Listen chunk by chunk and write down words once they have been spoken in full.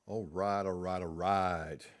All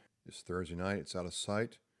right. It's Thursday night. It's out of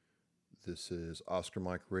sight. This is Oscar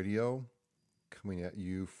Mike Radio coming at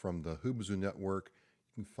you from the Hubazoo Network.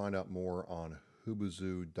 You can find out more on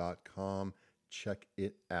hubazoo.com. Check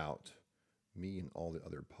it out. Me and all the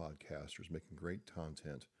other podcasters making great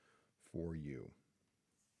content for you.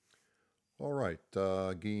 All right,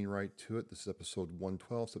 getting right to it. This is episode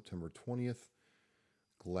 112, September 20th.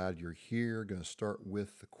 Glad you're here. Going to start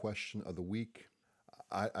with the question of the week.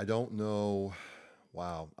 I don't know.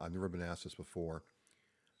 Wow, I've never been asked this before.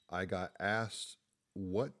 I got asked,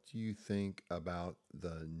 what do you think about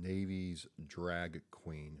the Navy's drag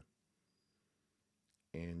queen?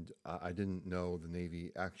 And I didn't know the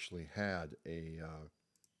Navy actually had a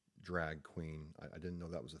drag queen. I didn't know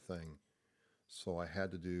that was a thing. So I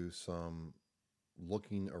had to do some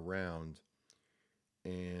looking around,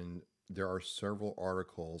 and there are several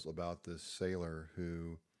articles about this sailor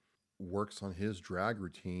who works on his drag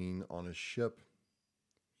routine on a ship,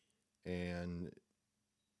 and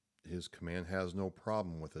his command has no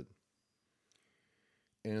problem with it.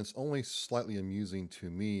 And it's only slightly amusing to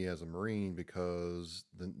me as a Marine because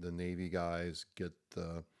the Navy guys get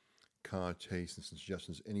the connotations and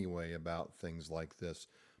suggestions anyway about things like this.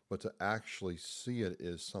 But to actually see it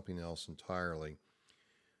is something else entirely.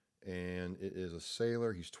 And it is a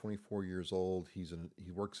sailor. He's 24 years old. He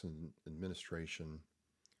works in administration.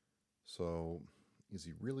 So is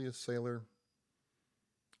he really a sailor?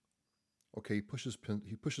 Okay, he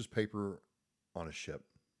pushes paper on a ship.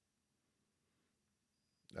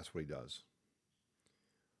 That's what he does.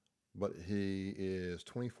 But he is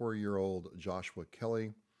 24-year-old Joshua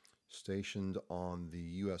Kelly, stationed on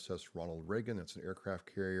the USS Ronald Reagan. That's an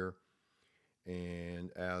aircraft carrier.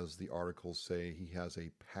 And as the articles say, he has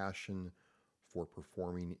a passion for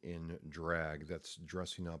performing in drag. That's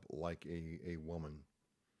dressing up like a woman.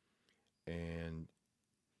 And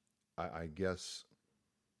I guess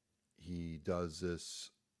he does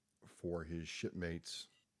this for his shipmates.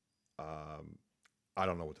 Um, I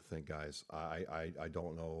don't know what to think, guys. I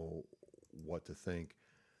don't know what to think,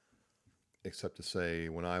 except to say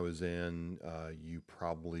when I was in, you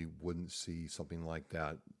probably wouldn't see something like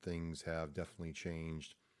that. Things have definitely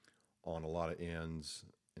changed on a lot of ins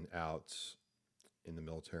and outs in the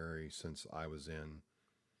military since I was in.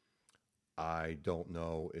 I don't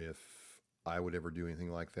know if I would ever do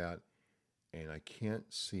anything like that, and I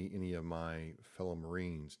can't see any of my fellow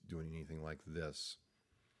Marines doing anything like this.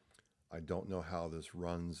 I don't know how this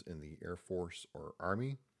runs in the Air Force or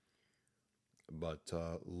Army, but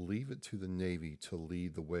leave it to the Navy to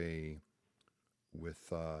lead the way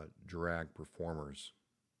with drag performers.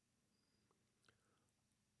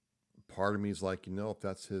 Part of me is like, if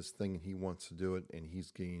that's his thing and he wants to do it and he's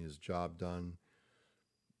getting his job done,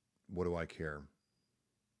 what do I care?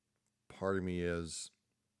 Part of me is,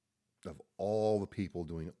 of all the people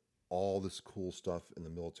doing all this cool stuff in the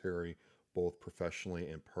military, both professionally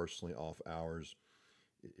and personally off hours,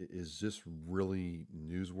 is this really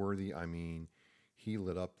newsworthy? I mean, he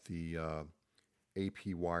lit up the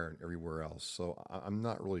AP wire and everywhere else. So I'm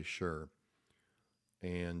not really sure.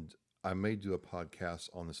 And I may do a podcast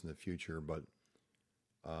on this in the future, but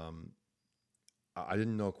um, I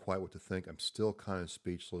didn't know quite what to think. I'm still kind of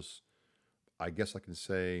speechless. I guess I can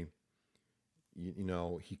say,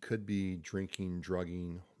 he could be drinking,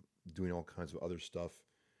 drugging, doing all kinds of other stuff.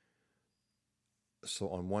 So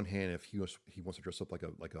on one hand, if he wants to dress up like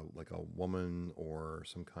a woman or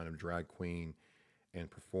some kind of drag queen and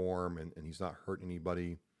perform, and he's not hurting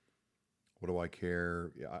anybody, what do I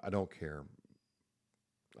care? I don't care.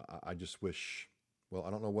 I just wish. Well,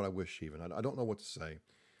 I don't know what I wish even. I don't know what to say.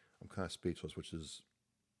 I'm kind of speechless, which is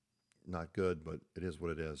not good, but it is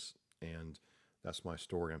what it is, and that's my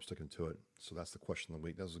story. I'm sticking to it. So that's the question of the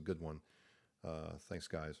week. That was a good one. Thanks,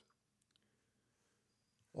 guys.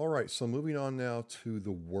 All right, so moving on now to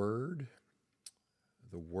the word.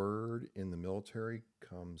 The word in the military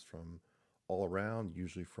comes from all around,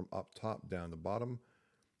 usually from up top down to bottom,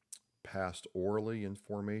 passed orally in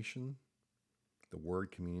formation. The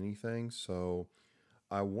word can mean anything. So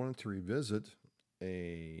I wanted to revisit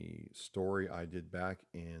a story I did back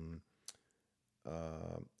in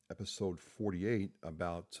uh, episode 48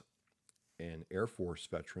 about an Air Force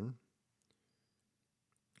veteran.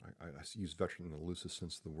 I use veteran in the loosest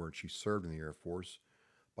sense of the word. She served in the Air Force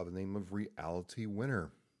by the name of Reality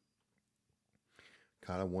Winner.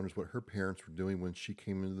 Kind of wonders what her parents were doing when she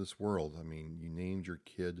came into this world. I mean, you named your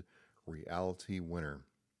kid Reality Winner.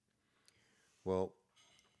 Well,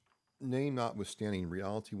 name notwithstanding,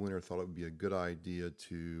 Reality Winner thought it would be a good idea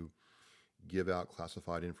to give out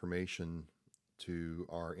classified information to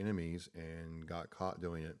our enemies and got caught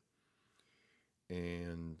doing it.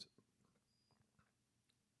 And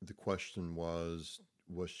the question was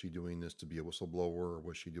she doing this to be a whistleblower, or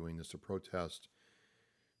was she doing this to protest?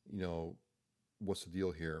 You know, what's the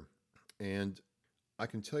deal here? And I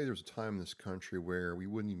can tell you there was a time in this country where we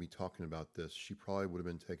wouldn't even be talking about this. She probably would have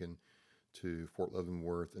been taken to Fort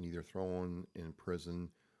Leavenworth and either thrown in prison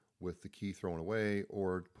with the key thrown away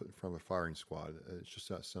or put in front of a firing squad. It's just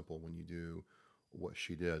that simple when you do what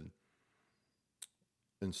she did.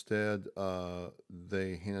 Instead,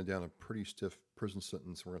 they handed down a pretty stiff prison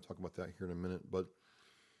sentence. We're going to talk about that here in a minute. But,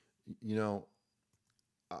 you know,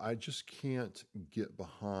 I just can't get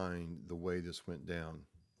behind the way this went down.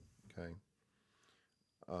 Okay.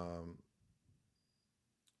 Um,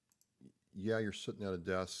 yeah, you're sitting at a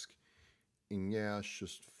desk, and yeah, it's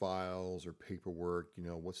just files or paperwork.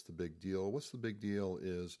 What's the big deal? What's the big deal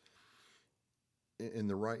is in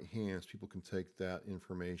the right hands, people can take that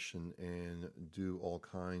information and do all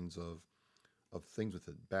kinds of things with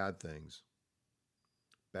it, bad things,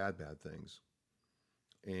 bad things.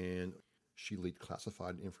 And she leaked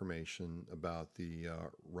classified information about the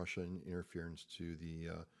Russian interference to the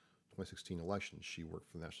 2016 election. She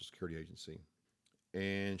worked for the National Security Agency.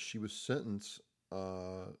 And she was sentenced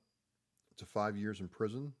to 5 years in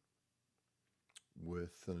prison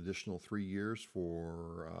with an additional 3 years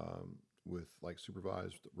with like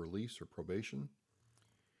supervised release or probation.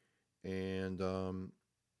 And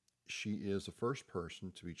she is the first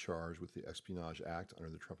person to be charged with the Espionage Act under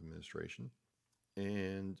the Trump administration.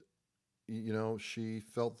 And, she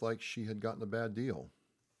felt like she had gotten a bad deal.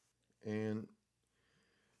 And,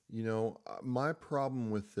 my problem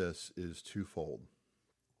with this is twofold.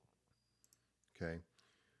 Okay.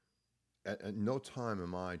 At no time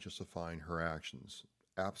am I justifying her actions.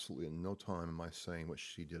 Absolutely at no time am I saying what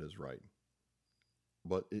she did is right.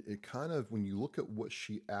 But it kind of, when you look at what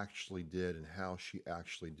she actually did and how she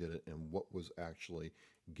actually did it and what was actually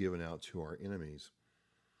given out to our enemies,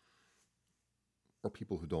 or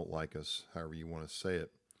people who don't like us, however you want to say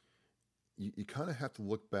it, you kind of have to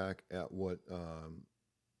look back at what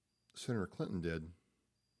Senator Clinton did,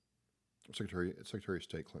 Secretary of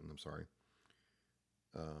State Clinton, I'm sorry.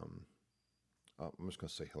 I'm just going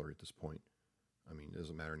to say Hillary at this point. I mean, it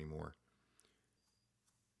doesn't matter anymore.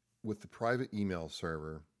 With the private email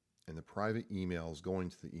server and the private emails going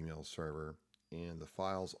to the email server and the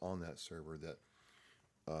files on that server that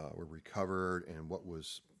were recovered and what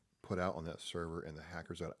was put out on that server and the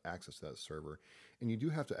hackers that access that server. And you do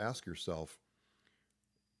have to ask yourself,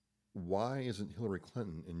 why isn't Hillary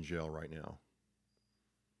Clinton in jail right now?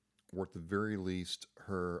 Or at the very least,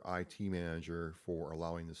 her IT manager for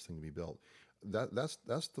allowing this thing to be built. That's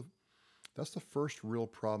the first real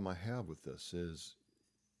problem I have with this is,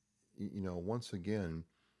 once again,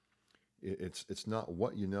 it's not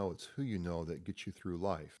what you know, it's who you know that gets you through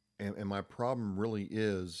life. And my problem really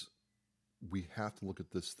is we have to look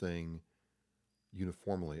at this thing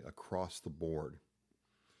uniformly across the board.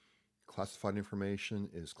 Classified information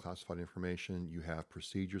is classified information. You have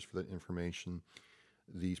procedures for that information.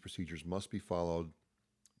 These procedures must be followed.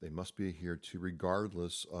 They must be adhered to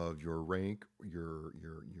regardless of your rank, your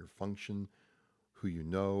function, who you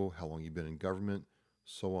know, how long you've been in government,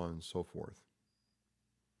 so on and so forth.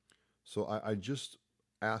 So I just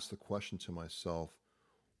asked the question to myself,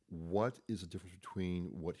 what is the difference between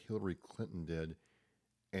what Hillary Clinton did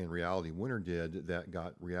and Reality Winner did that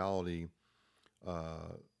got Reality,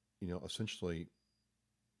 essentially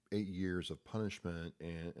 8 years of punishment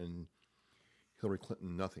and Hillary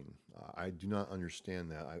Clinton nothing? I do not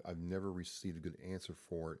understand that. I've never received a good answer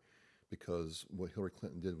for it because what Hillary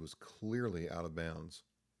Clinton did was clearly out of bounds.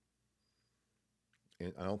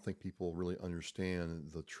 And I don't think people really understand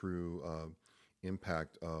the true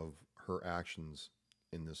impact of her actions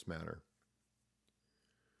in this matter.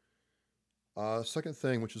 Second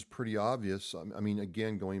thing, which is pretty obvious, I mean,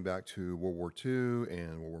 again, going back to World War II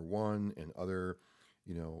and World War I and other,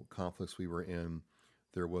 conflicts we were in,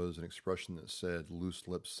 there was an expression that said, loose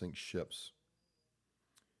lips sink ships.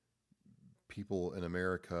 People in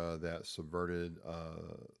America that subverted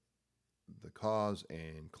the cause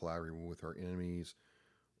and collaborated with our enemies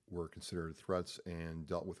were considered threats and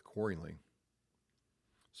dealt with accordingly.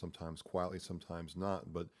 Sometimes quietly, sometimes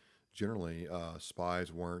not, but generally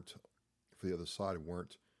spies weren't, for the other side,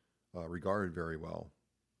 weren't regarded very well.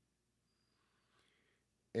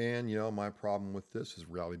 And, my problem with this is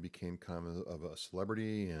Reality became kind of a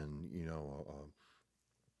celebrity and,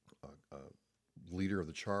 a leader of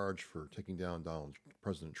the charge for taking down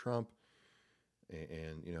President Trump.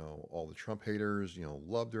 And all the Trump haters,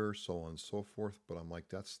 loved her, so on and so forth. But I'm like,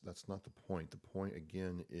 that's not the point. The point,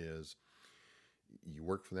 again, is you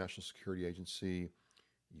work for the National Security Agency.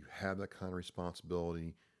 You have that kind of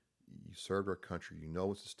responsibility. You served our country. You know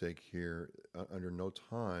what's at stake here. Under no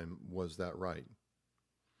time was that right.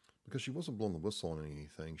 Because she wasn't blowing the whistle on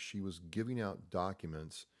anything. She was giving out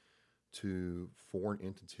documents to foreign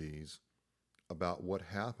entities about what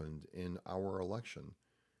happened in our election.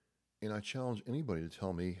 And I challenge anybody to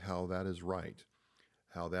tell me how that is right,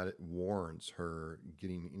 how that it warrants her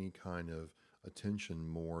getting any kind of attention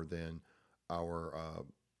more than our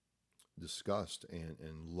disgust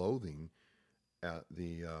and loathing at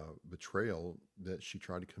the betrayal that she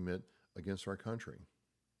tried to commit against our country.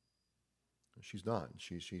 She's not.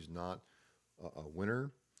 She's not a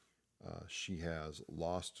winner. She has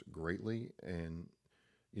lost greatly, and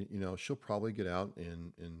she'll probably get out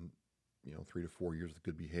in 3 to 4 years with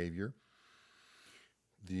good behavior.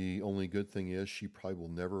 The only good thing is she probably will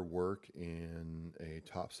never work in a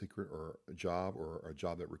top secret or a job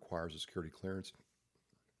that requires a security clearance.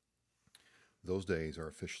 Those days are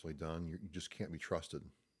officially done. You just can't be trusted.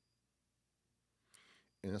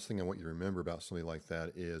 And that's the thing I want you to remember about somebody like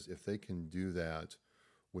that is if they can do that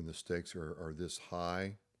when the stakes are this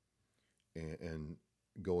high and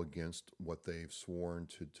go against what they've sworn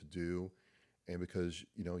to do, and because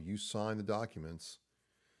you sign the documents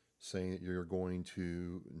saying that you're going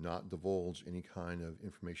to not divulge any kind of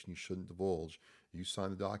information you shouldn't divulge. You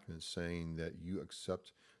sign the documents saying that you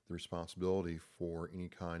accept the responsibility for any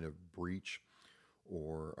kind of breach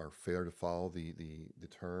or failure to follow the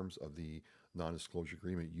terms of the non-disclosure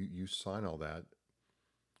agreement. You sign all that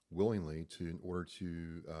willingly in order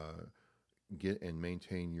to get and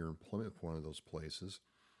maintain your employment with one of those places.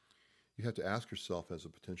 You have to ask yourself as a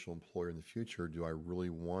potential employer in the future, do I really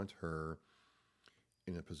want her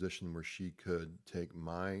in a position where she could take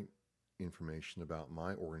my information about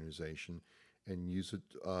my organization and use it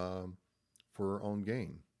for her own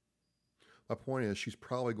gain? My point is, she's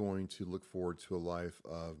probably going to look forward to a life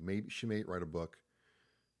of maybe she may write a book.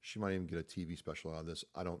 She might even get a TV special out of this.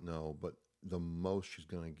 I don't know. But the most she's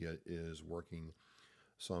going to get is working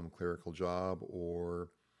some clerical job or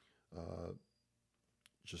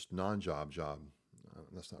just non-job job.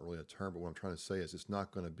 That's not really a term, but what I'm trying to say is it's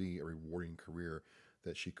not going to be a rewarding career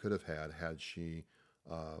that she could have had she,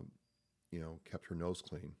 kept her nose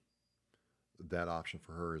clean. That option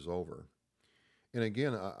for her is over. And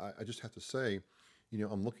again, I just have to say,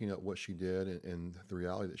 I'm looking at what she did and the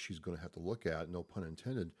reality that she's going to have to look at, no pun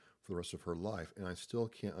intended, for the rest of her life. And I still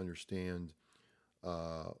can't understand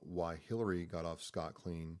why Hillary got off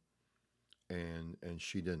scot-clean and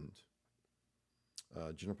she didn't.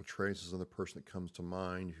 Jennifer Petraeus is another person that comes to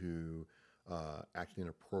mind who acted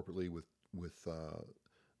inappropriately with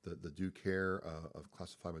the due care of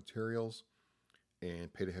classified materials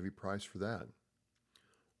and paid a heavy price for that.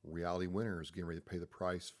 Reality Winner is getting ready to pay the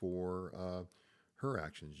price for her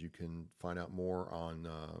actions. You can find out more on.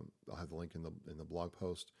 I'll have the link in the blog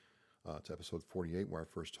post to episode 48 where I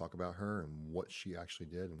first talk about her and what she actually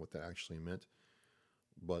did and what that actually meant.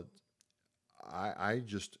 But I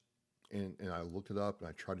just and I looked it up and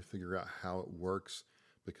I tried to figure out how it works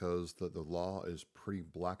because the law is pretty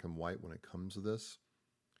black and white when it comes to this.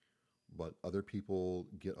 But other people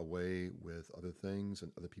get away with other things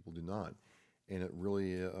and other people do not. And it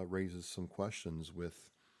really raises some questions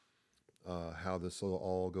with how this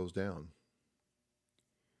all goes down.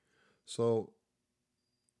 So,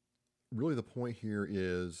 really, the point here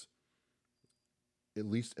is, at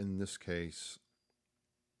least in this case,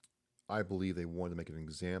 I believe they wanted to make an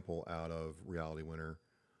example out of Reality Winner.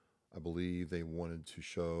 I believe they wanted to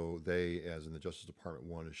show, as in the Justice Department,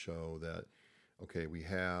 wanted to show that, okay, we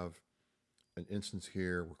have an instance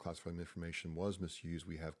here where classified information was misused.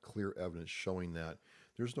 We have clear evidence showing that.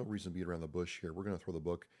 There's no reason to beat around the bush here. We're going to throw the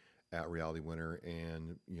book at Reality Winner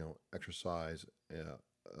and exercise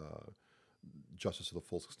justice to the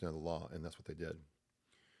full extent of the law, and that's what they did.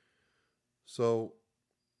 So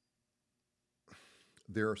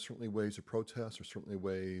there are certainly ways to protest. There are certainly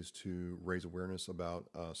ways to raise awareness about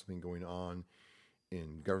something going on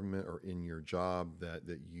in government or in your job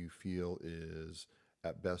that you feel is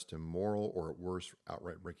at best immoral or at worst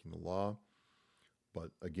outright breaking the law. But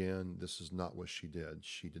again, this is not what she did.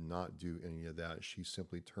 She did not do any of that. She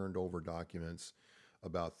simply turned over documents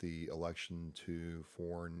about the election to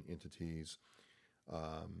foreign entities,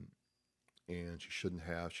 and she shouldn't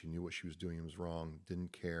have. She knew what she was doing was wrong,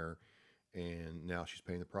 didn't care, and now she's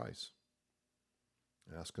paying the price.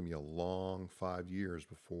 And that's going to be a long 5 years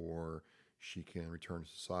before she can return to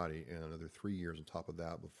society, and another 3 years on top of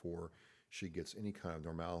that before she gets any kind of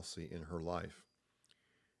normalcy in her life.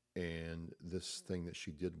 And this thing that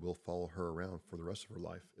she did will follow her around for the rest of her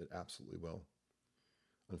life. It absolutely will.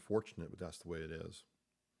 Unfortunate, but that's the way it is.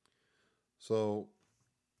 So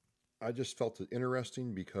I just felt it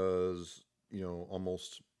interesting because,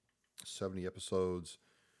 almost 70 episodes,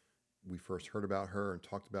 we first heard about her and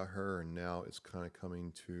talked about her, and now it's kind of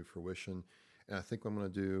coming to fruition. And I think what I'm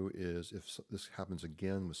going to do is, if this happens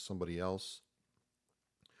again with somebody else,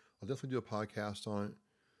 I'll definitely do a podcast on it.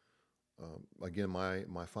 Again,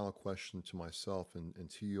 my final question to myself and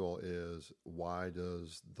to you all is, why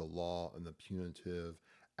does the law and the punitive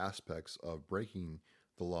aspects of breaking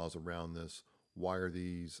the laws around this, why are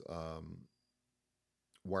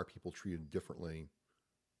why are people treated differently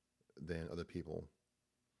than other people?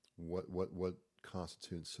 What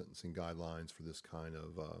constitutes sentencing guidelines for this kind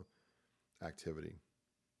of activity?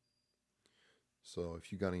 So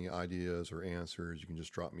if you got any ideas or answers, you can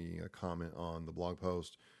just drop me a comment on the blog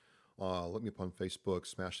post. Look me up on Facebook,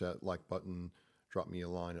 smash that like button, drop me a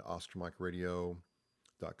line at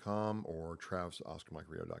oscarmikeradio.com or travis at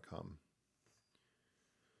oscarmikeradio.com.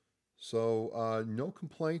 So no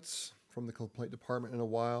complaints from the complaint department in a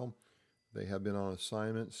while. They have been on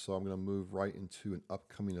assignment, so I'm going to move right into an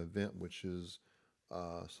upcoming event, which is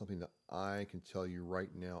something that I can tell you right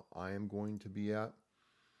now I am going to be at.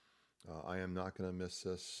 I am not going to miss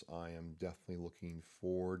this. I am definitely looking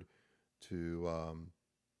forward to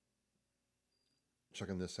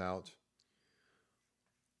checking this out.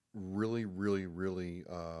 Really, really, really,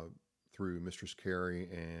 through Mistress Carrie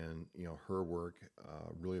and her work,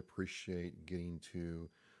 really appreciate getting to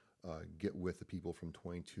get with the people from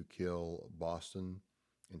 22 Kill Boston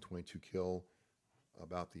and 22 Kill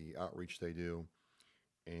about the outreach they do,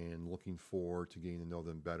 and looking forward to getting to know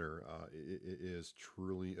them better. It is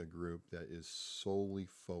truly a group that is solely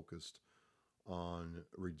focused on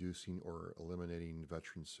reducing or eliminating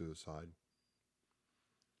veteran suicide.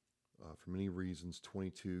 For many reasons,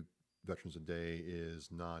 22 veterans a day is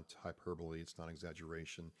not hyperbole, it's not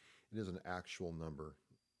exaggeration, it is an actual number.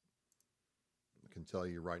 I can tell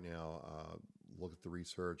you right now, look at the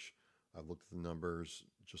research, I've looked at the numbers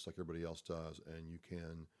just like everybody else does, and you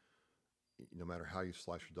can, no matter how you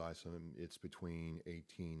slice or dice them, it's between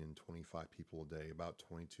 18 and 25 people a day. About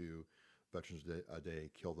 22 veterans a day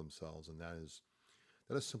kill themselves, and that is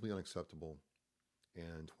simply unacceptable.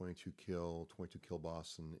 And 22 Kill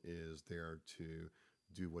Boston is there to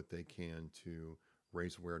do what they can to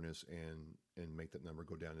raise awareness and make that number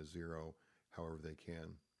go down to zero however they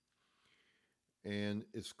can. And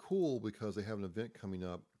it's cool because they have an event coming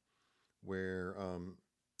up where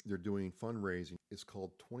they're doing fundraising. It's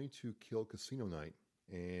called 22 Kill Casino Night,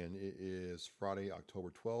 and it is Friday,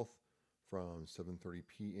 October 12th from 7:30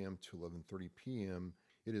 p.m. to 11:30 p.m.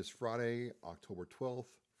 It is Friday, October 12th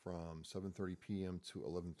from 7:30 p.m. to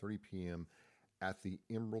 11:30 p.m. at the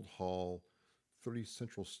Emerald Hall, 30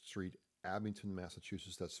 Central Street, Abington,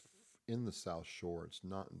 Massachusetts. That's in the South Shore. It's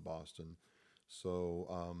not in Boston. So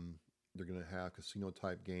they're going to have casino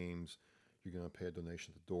type games. You're going to pay a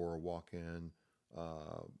donation at the door, walk in,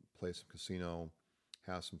 play some casino,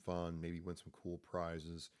 have some fun, maybe win some cool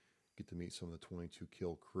prizes, get to meet some of the 22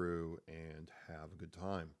 Kill crew, and have a good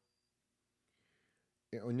time.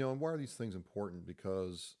 And why are these things important?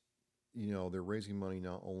 Because they're raising money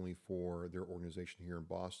not only for their organization here in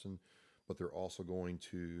Boston, but they're also going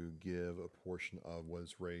to give a portion of what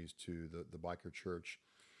is raised to the biker church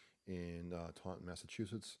in Taunton,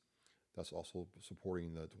 Massachusetts. That's also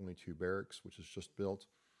supporting the 22 barracks, which is just built,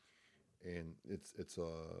 and it's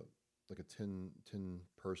like a 10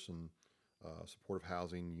 person supportive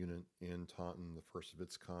housing unit in Taunton, the first of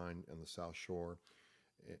its kind in the South Shore.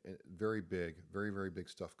 Very big, very, very big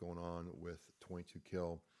stuff going on with 22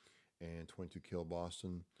 Kill and 22 Kill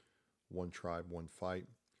Boston. One tribe, one fight.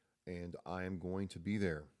 And I am going to be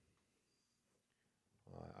there.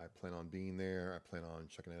 I plan on being there. I plan on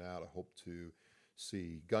checking it out. I hope to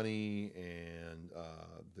see Gunny and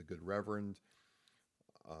the good Reverend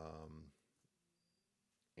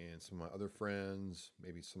and some of my other friends.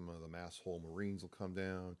 Maybe some of the Masshole Marines will come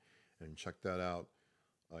down and check that out.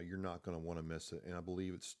 You're not going to want to miss it. And I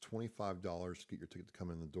believe it's $25 to get your ticket to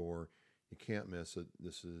come in the door. You can't miss it.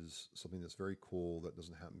 This is something that's very cool that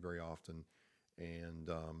doesn't happen very often. And,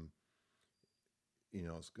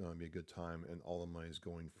 it's going to be a good time, and all the money is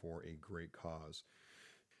going for a great cause.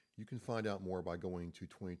 You can find out more by going to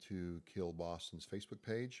 22 Kill Boston's Facebook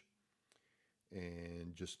page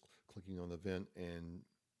and just clicking on the event, and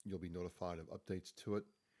you'll be notified of updates to it.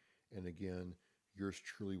 And again, yours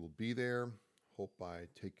truly will be there. Hope I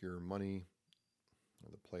take your money,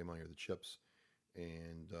 the play money or the chips,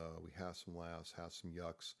 and we have some laughs, have some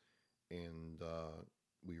yucks, and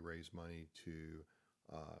we raise money to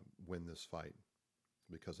win this fight,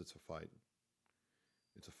 because it's a fight.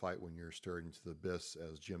 It's a fight when you're staring into the abyss,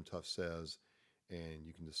 as Jim Tuff says, and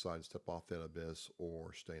you can decide to step off that abyss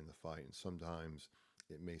or stay in the fight. And sometimes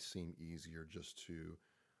it may seem easier just to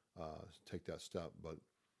take that step, but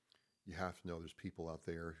you have to know there's people out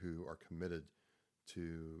there who are committed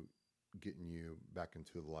to getting you back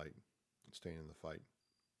into the light and staying in the fight.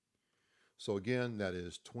 So again, that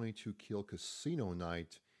is 22 Kill Casino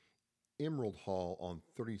Night, Emerald Hall on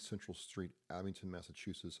 30 Central Street, Abington,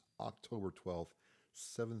 Massachusetts, October 12th,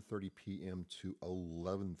 7:30 p.m. to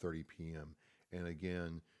 11:30 p.m. And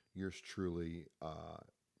again, yours truly,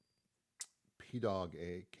 P Dog,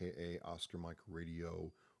 aka Oscar Mike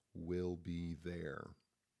Radio, will be there.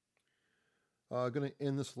 Going to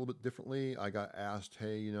end this a little bit differently. I got asked,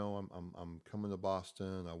 hey, I'm coming to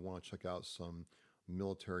Boston. I want to check out some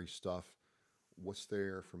military stuff. What's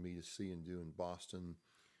there for me to see and do in Boston?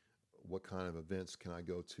 What kind of events can I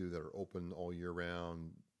go to that are open all year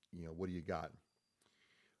round? What do you got?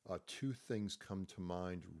 Two things come to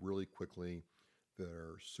mind really quickly that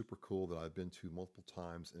are super cool that I've been to multiple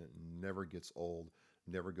times and it never gets old,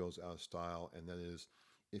 never goes out of style. And that is,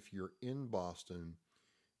 if you're in Boston,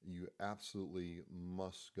 you absolutely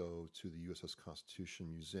must go to the USS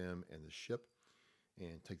Constitution Museum and the ship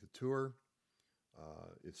and take the tour.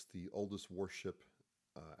 It's the oldest warship,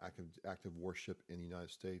 active warship in the United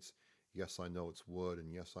States. Yes, I know it's wood,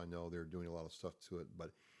 and yes, I know they're doing a lot of stuff to it,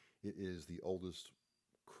 but it is the oldest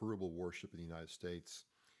crewable warship in the United States.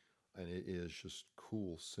 And it is just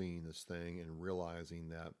cool seeing this thing and realizing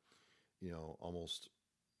that, almost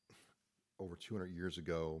over 200 years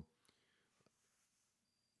ago,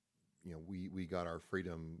 we got our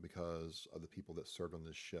freedom because of the people that served on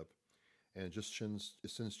this ship. And it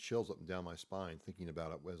sends chills up and down my spine thinking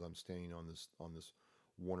about it as I'm standing on this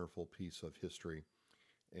wonderful piece of history.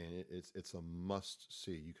 And it's a must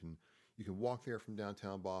see. You can walk there from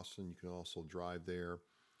downtown Boston. You can also drive there.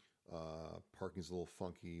 Parking's a little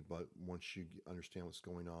funky, but once you understand what's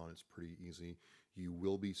going on, it's pretty easy. You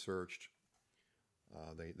will be searched.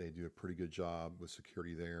 They do a pretty good job with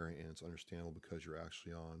security there, and it's understandable because you're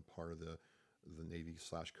actually on part of the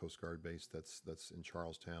Navy/Coast Guard base that's in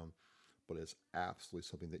Charlestown. But it's absolutely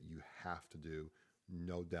something that you have to do,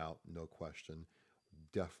 no doubt, no question.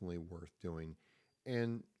 Definitely worth doing,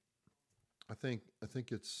 and I think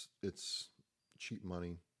it's cheap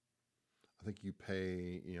money. I think you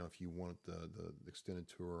pay, if you want the extended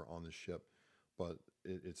tour on the ship, but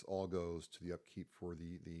it's all goes to the upkeep for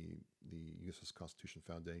the USS Constitution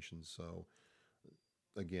Foundation. So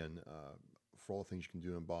again, for all the things you can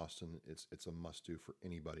do in Boston, it's a must do for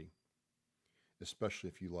anybody, especially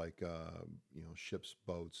if you like ships,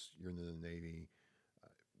 boats. You're in the Navy,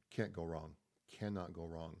 can't go wrong, cannot go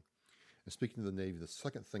wrong. And speaking of the Navy, the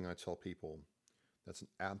second thing I tell people that's an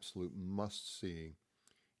absolute must see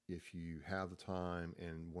if you have the time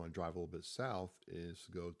and want to drive a little bit south is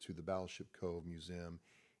to go to the Battleship Cove Museum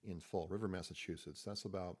in Fall River, Massachusetts. That's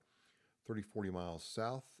about 30-40 miles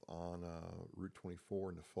south on Route 24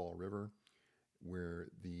 into Fall River, where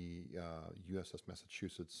the USS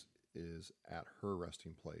Massachusetts is at her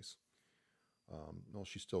resting place. No,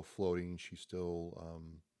 she's still floating. She's still,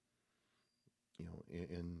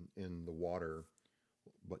 in the water,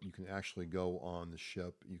 but you can actually go on the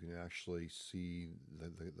ship. You can actually see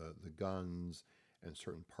the guns and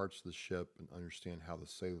certain parts of the ship and understand how the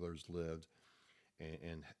sailors lived.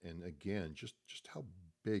 And again, just how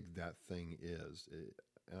big that thing is.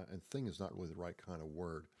 And thing is not really the right kind of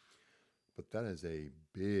word, but that is a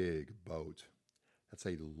big boat. That's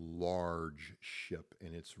a large ship,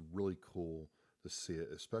 and it's really cool to see it,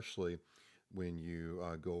 especially when you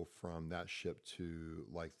go from that ship to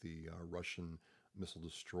like the Russian missile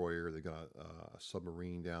destroyer. They got a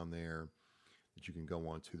submarine down there that you can go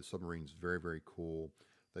on to. The submarine's very, very cool.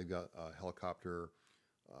 They got a helicopter.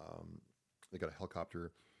 Um, they got a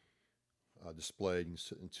helicopter displayed. You can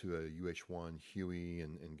sit into a UH-1 Huey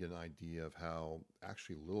and get an idea of how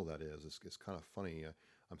actually little that is. It's kind of funny.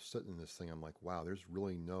 I'm sitting in this thing. I'm like, wow, there's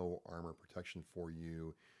really no armor protection for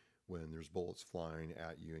you when there's bullets flying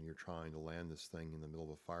at you and you're trying to land this thing in the middle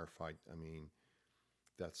of a firefight. I mean,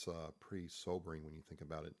 that's pretty sobering when you think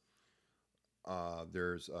about it.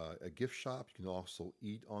 There's a gift shop. You can also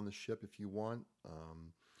eat on the ship if you want.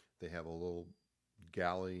 They have a little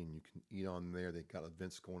galley and you can eat on there. They've got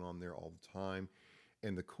events going on there all the time.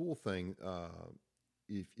 And the cool thing,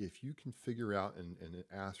 if you can figure out and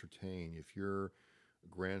ascertain if your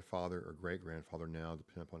grandfather or great grandfather now,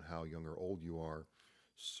 depending upon how young or old you are,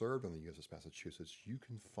 served on the USS Massachusetts, you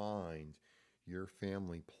can find your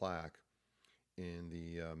family plaque in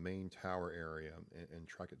the main tower area and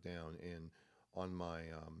track it down. And on my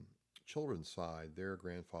children's side, their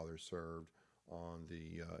grandfather served on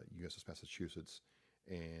the USS Massachusetts,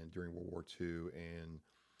 and during World War II, and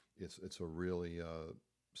it's a really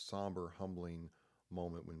somber, humbling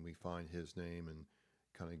moment when we find his name and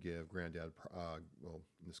kind of give Granddad, well,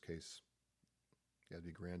 in this case, it had to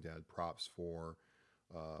be Granddad, props for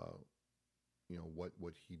uh,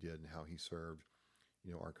 what he did and how he served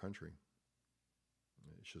our country.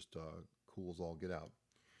 It's just cool as all get out.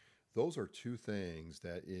 Those are two things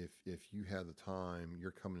that if you have the time,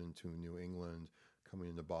 you're coming into New England, coming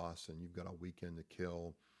into Boston, you've got a weekend to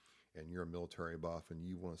kill, and you're a military buff, and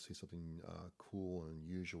you want to see something cool and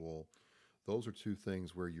unusual. Those are two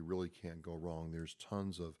things where you really can't go wrong. There's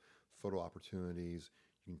tons of photo opportunities.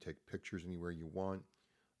 You can take pictures anywhere you want.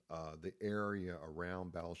 The area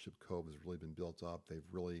around Battleship Cove has really been built up. They've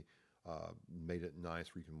really made it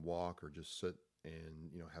nice where you can walk or just sit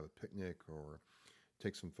and have a picnic or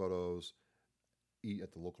take some photos, eat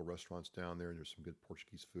at the local restaurants down there. There's some good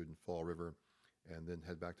Portuguese food in Fall River, and then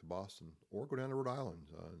head back to Boston or go down to Rhode Island.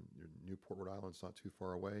 Newport, Rhode Island's not too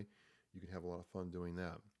far away. You can have a lot of fun doing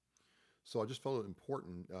that. So I just felt it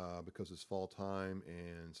important because it's fall time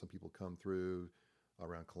and some people come through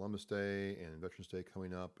around Columbus Day and Veterans Day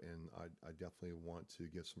coming up, and I definitely want to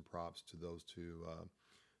give some props to those two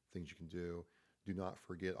things you can do. Do not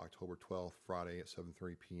forget October 12th, Friday at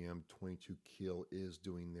 7:30 p.m. 22 Kill is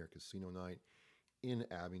doing their casino night in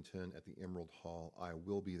Abington at the Emerald Hall. I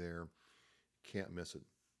will be there. Can't miss it.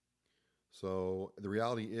 So the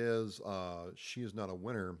reality is, she is not a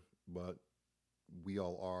winner, but we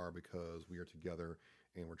all are because we are together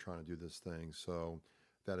and we're trying to do this thing. So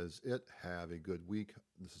that is it. Have a good week.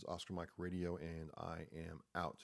 This is Oscar Mike Radio, and I am out.